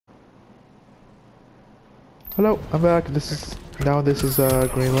Hello, I'm back. This is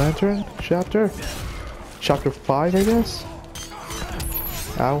Green Lantern chapter 5, I guess.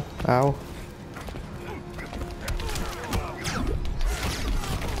 Ow, ow.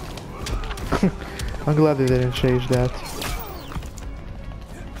 I'm glad they didn't change that.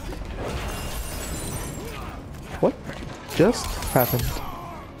 What just happened?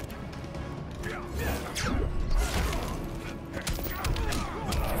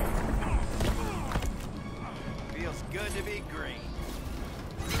 Feels good to be green.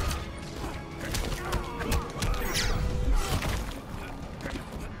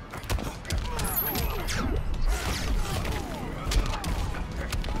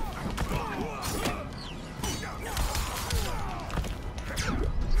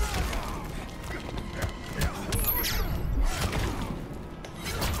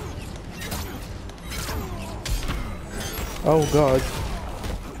 Oh god.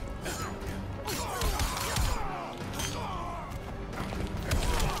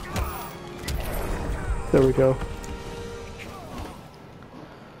 There we go.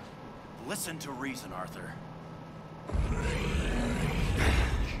 Listen to reason, Arthur.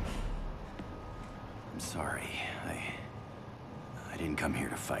 I'm sorry. I didn't come here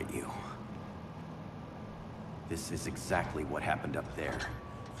to fight you. This is exactly what happened up there.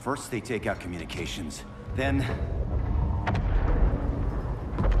 First they take out communications, then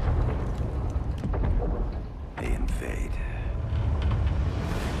they invade.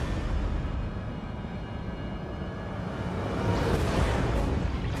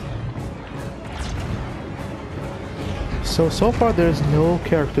 So far there's no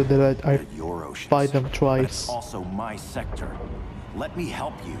character that I Your oceans, fight them but it's twice. also my sector. Let me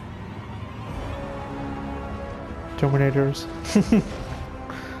help you. Terminators.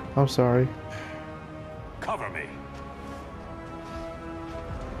 I'm sorry. Cover me.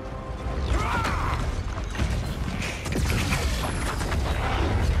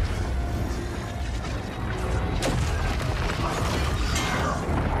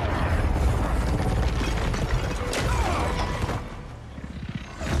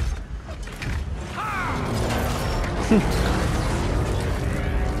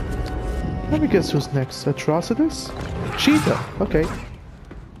 Let me guess who's next. Atrocitus? Cheetah. Okay.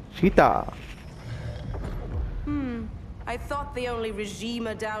 Cheetah. I thought the only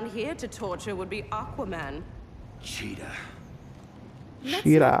regimer down here to torture would be Aquaman. Cheetah. Let's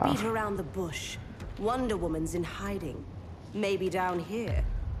Cheetah. not beat around the bush. Wonder Woman's in hiding. Maybe down here.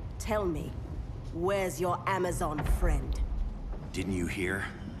 Tell me, where's your Amazon friend? Didn't you hear?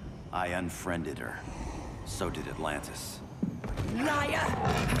 I unfriended her. So did Atlantis. Liar!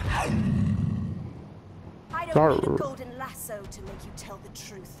 I Arr. don't need a golden lasso to make you tell the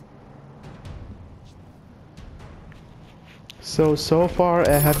truth. So far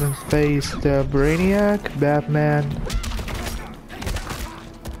I haven't faced Brainiac, Batman,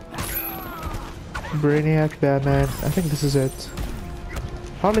 I think this is it.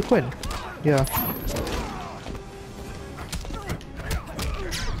 Harley Quinn. Yeah.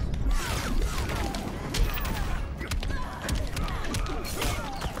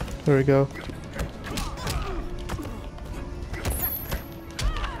 There we go.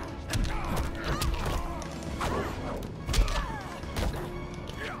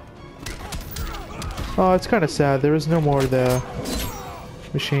 Oh, it's kind of sad. There is no more the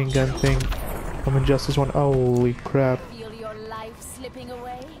machine gun thing from Injustice 1. Holy crap. Feel your life slipping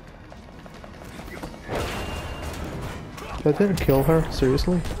away? That didn't kill her?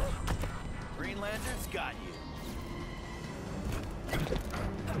 Seriously? Green Lantern's got you.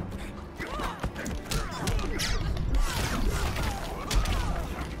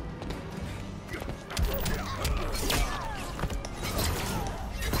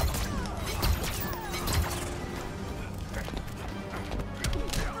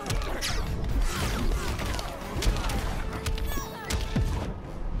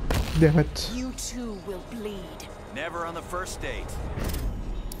 Damn it. You too will bleed. Never on the first date.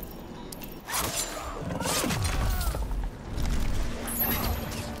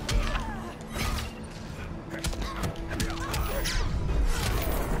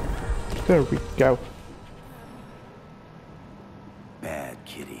 There we go. Bad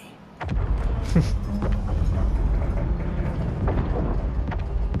kitty.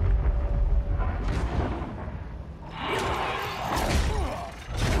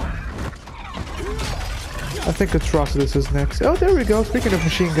 I think Atrocitus is next. Oh, there we go. Speaking of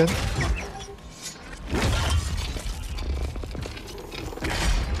machine gun.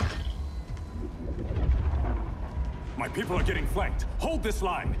 My people are getting flanked. Hold this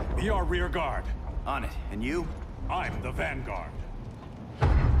line. Be our rear guard. On it. And you? I'm the vanguard.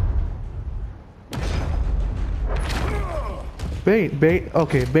 Bane.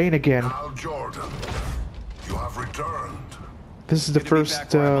 Okay, Bane again. Hal Jordan, you have returned. This is the Good to be first.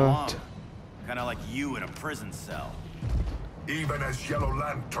 back where I belong. Kinda like you in a prison cell. Even as Yellow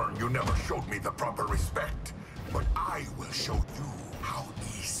Lantern, you never showed me the proper respect. But I will show you how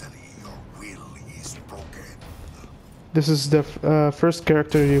easily your will is broken. This is the first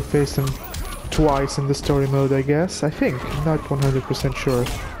character you faced him twice in the story mode, I guess. I think. I'm not 100% sure.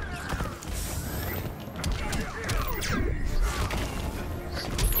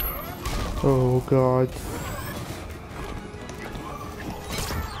 Oh god.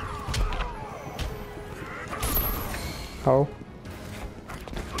 How?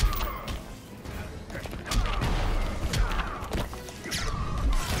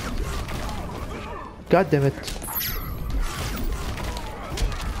 God damn it.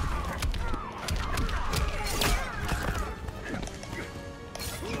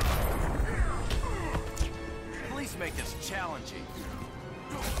 Please make this challenging.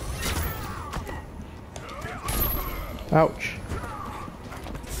 Ouch.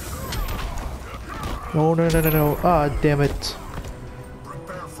 No, no, no, no, no. Ah, damn it.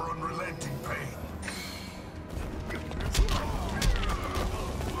 Prepare for unrelenting pain.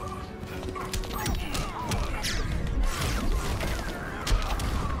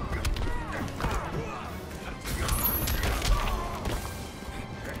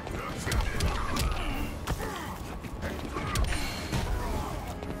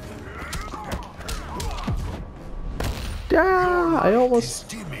 Ah, I almost...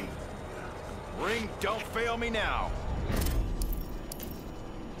 Steaming. Ring, don't fail me now.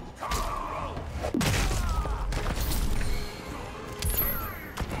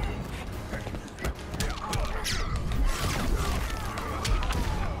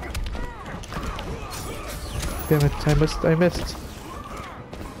 Damn it, I missed.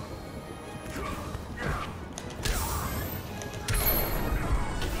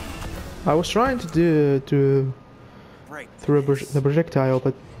 I was trying to do Break. through the projectile,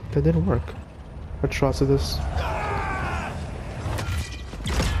 but that didn't work. Atrocitus.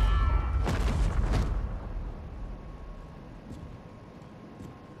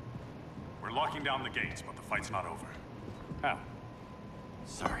 We're locking down the gates, but the fight's not over. Hal,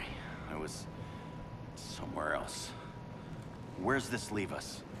 Sorry, I was somewhere else. Where's this leave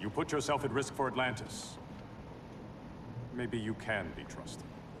us? you put yourself at risk for Atlantis. Maybe you can be trusted.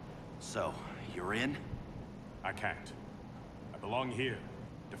 So, you're in? I can't. I belong here,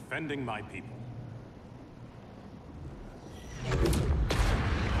 defending my people.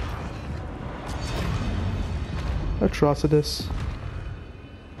 Atrocitus.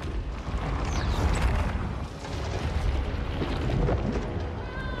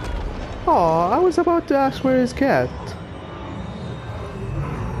 Aw, I was about to ask where his cat.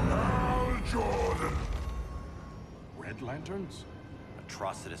 Hal Jordan. Red Lanterns?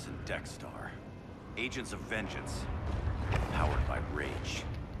 Atrocitus and Dexstar. Agents of Vengeance. Powered by rage.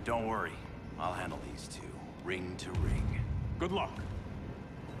 Don't worry, I'll handle these two. Ring to ring. Good luck.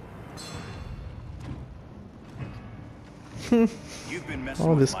 You've been messing Oh,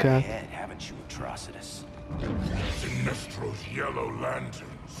 with this my guy. head, haven't you, Atrocitus? Sinestro's Yellow Lantern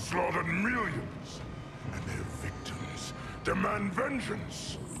slaughtered millions, and their victims demand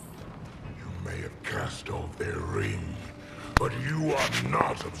vengeance. You may have cast off their ring, but you are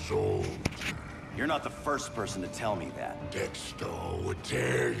not absolved. You're not the first person to tell me that. Dexter would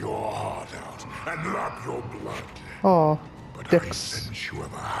tear your heart out and lap your blood. Aw, But I Dex. sense you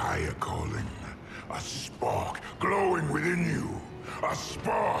have a higher calling. A spark glowing within you. A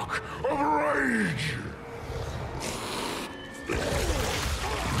spark of rage!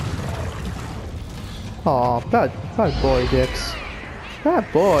 Aw, bad boy, Dex.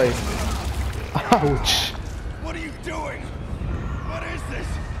 Bad boy. Ouch. What are you doing? What is this?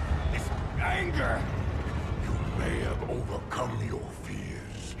 This anger. You may have overcome your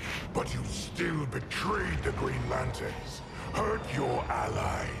fears, but you still betrayed the Green Lanterns, hurt your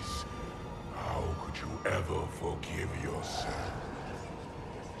allies. How could you ever forgive yourself?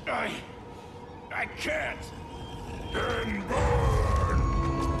 I can't. Then burn!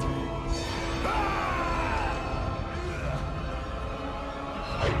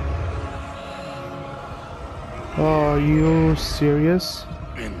 Are you serious?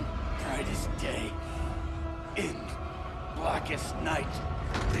 In brightest day, in blackest night.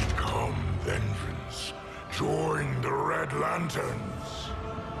 Become vengeance. Join the Red Lanterns.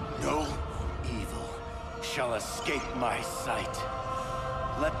 No evil shall escape my sight.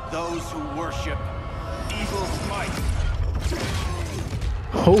 Let those who worship evil's might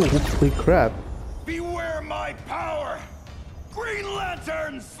Holy crap. beware my power! Green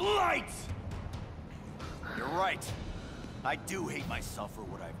Lantern's light! You're right. I do hate myself for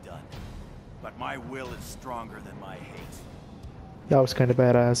what I've done. But my will is stronger than my hate. That was kind of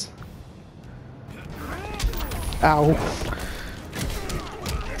badass. Ow.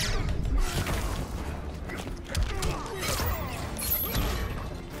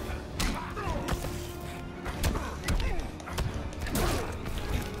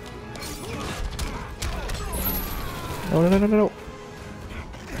 No, no, no, no, no.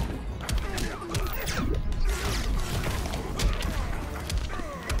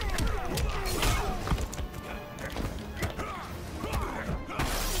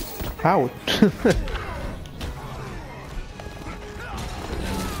 How?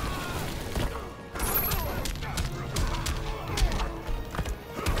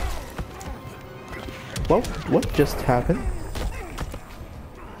 Well, what just happened?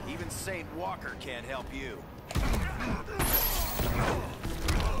 Even Saint Walker can't help you.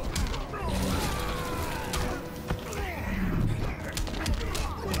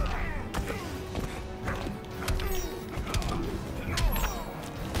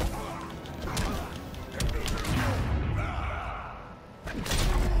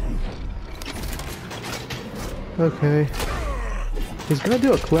 Okay. He's gonna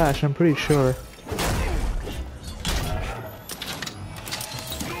do a clash, I'm pretty sure.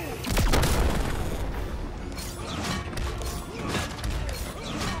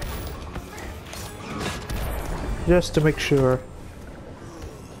 Just to make sure.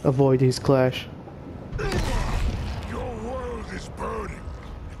 Avoid his clash. Your world is burning,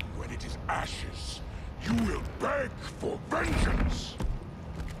 and when it is ashes, you will beg for vengeance.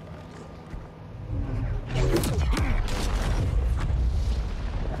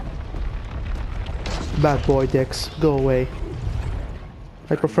 Bad boy, Dex. Go away.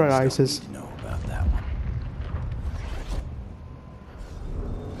 I prefer Isis. Know about that one.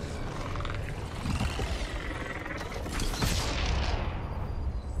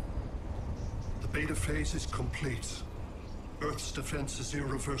 The beta phase is complete. Earth's defense is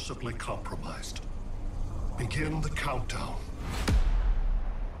irreversibly compromised. Begin the countdown.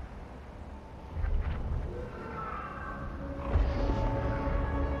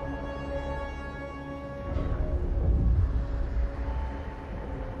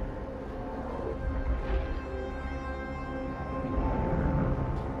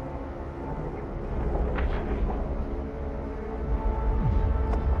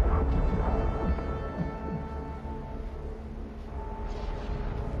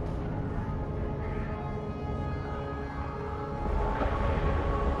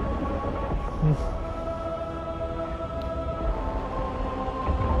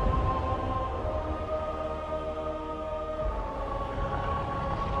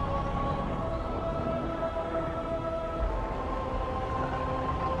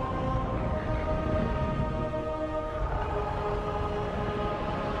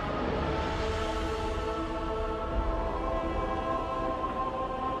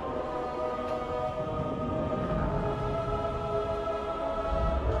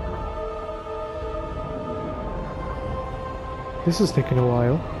 This is taking a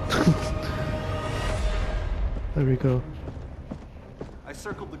while. There we go. I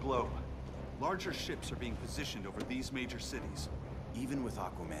circled the globe. Larger ships are being positioned over these major cities. Even with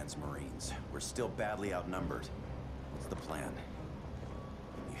Aquaman's Marines, we're still badly outnumbered. What's the plan?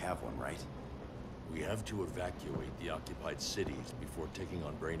 You have one, right? We have to evacuate the occupied cities before taking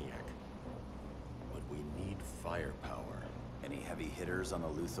on Brainiac. But we need firepower. Any heavy hitters on the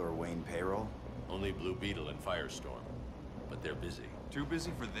Luthor Wayne payroll? Only Blue Beetle and Firestorm. But they're busy. Too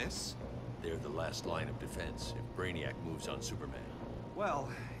busy for this? They're the last line of defense if Brainiac moves on Superman. Well,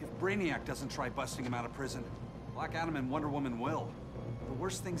 if Brainiac doesn't try busting him out of prison, Black Adam and Wonder Woman will. The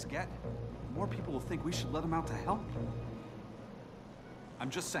worse things get, the more people will think we should let him out to help. I'm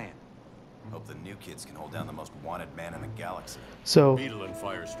just saying. Hope the new kids can hold down the most wanted man in the galaxy. So, Beetle and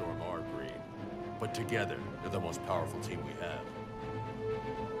Firestorm are green, but together they're the most powerful team we have.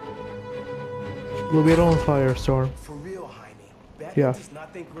 Blue Beetle and Firestorm. For real, Jaime. Batman Yeah. does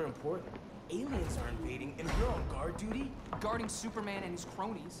not think we're important. Aliens are invading and we're on guard duty? Guarding Superman and his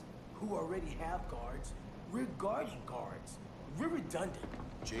cronies. Who already have guards? We're guarding guards. We're redundant.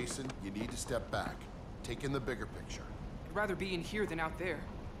 Jason, you need to step back. Take in the bigger picture. I'd rather be in here than out there.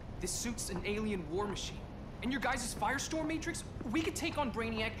 This suit's an alien war machine. And your guys' Firestorm Matrix, we could take on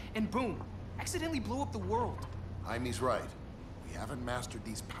Brainiac and boom, accidentally blow up the world. Jaime's right. We haven't mastered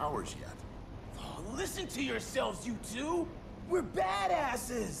these powers yet. Oh, listen to yourselves, you two! We're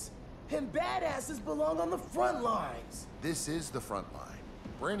badasses! And badasses belong on the front lines! This is the front line.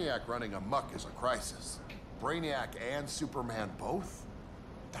 Brainiac running amok is a crisis. Brainiac and Superman both?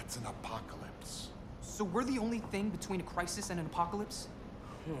 That's an apocalypse. So we're the only thing between a crisis and an apocalypse?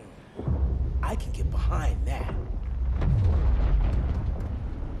 I can get behind that.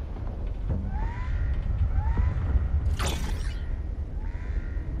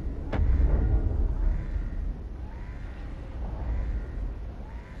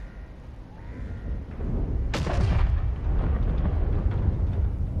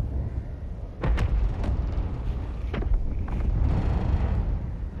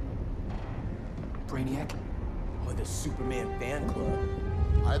 Brainiac? Or the Superman fan club.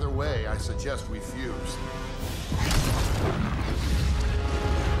 Either way, I suggest we fuse.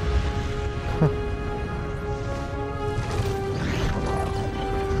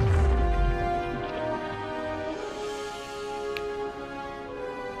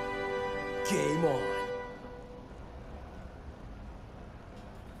 Game on.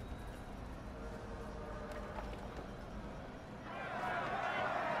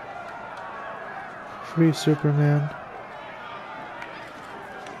 Free Superman.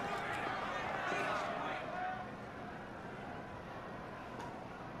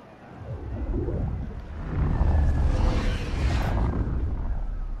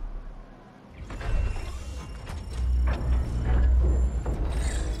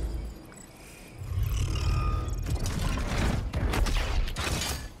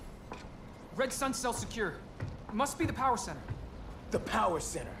 Red Sun cell secure. Must be the power center. The power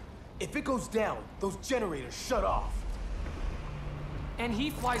center. If it goes down, those generators shut off. And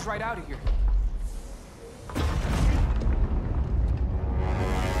he flies right out of here.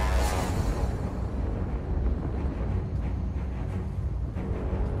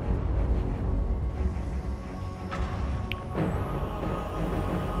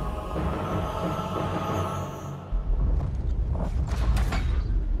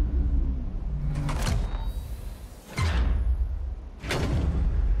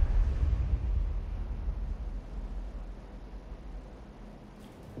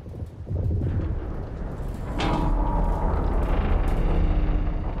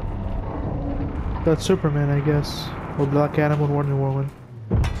 That's Superman, I guess. Or Black Adam and Wonder Woman.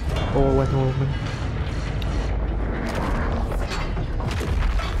 Or Wonder Woman.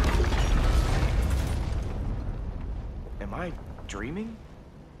 Am I dreaming?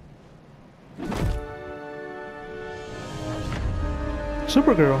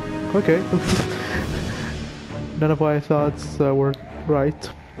 Supergirl. Okay. None of my thoughts were right.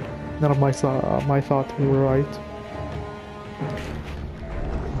 None of my thoughts were right.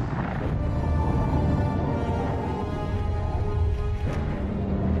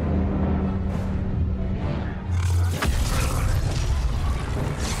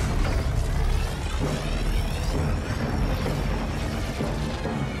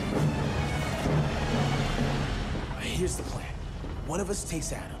 Here's the plan. One of us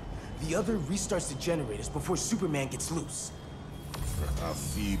takes Adam. The other restarts the generators before Superman gets loose. A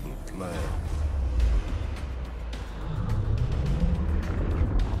feeble plan.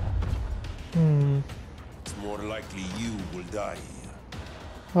 It's more likely you will die here.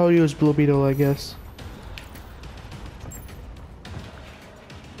 I'll use Blue Beetle, I guess.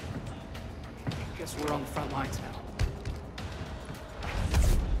 Guess we're on the front lines now.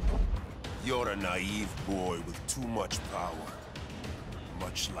 You're a naive boy with too much power.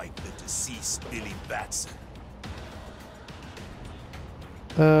 Much like the deceased Billy Batson.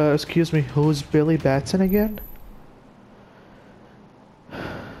 Excuse me, who's Billy Batson again?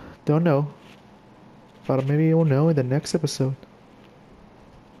 Don't know. But maybe you'll know in the next episode.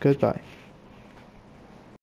 Goodbye.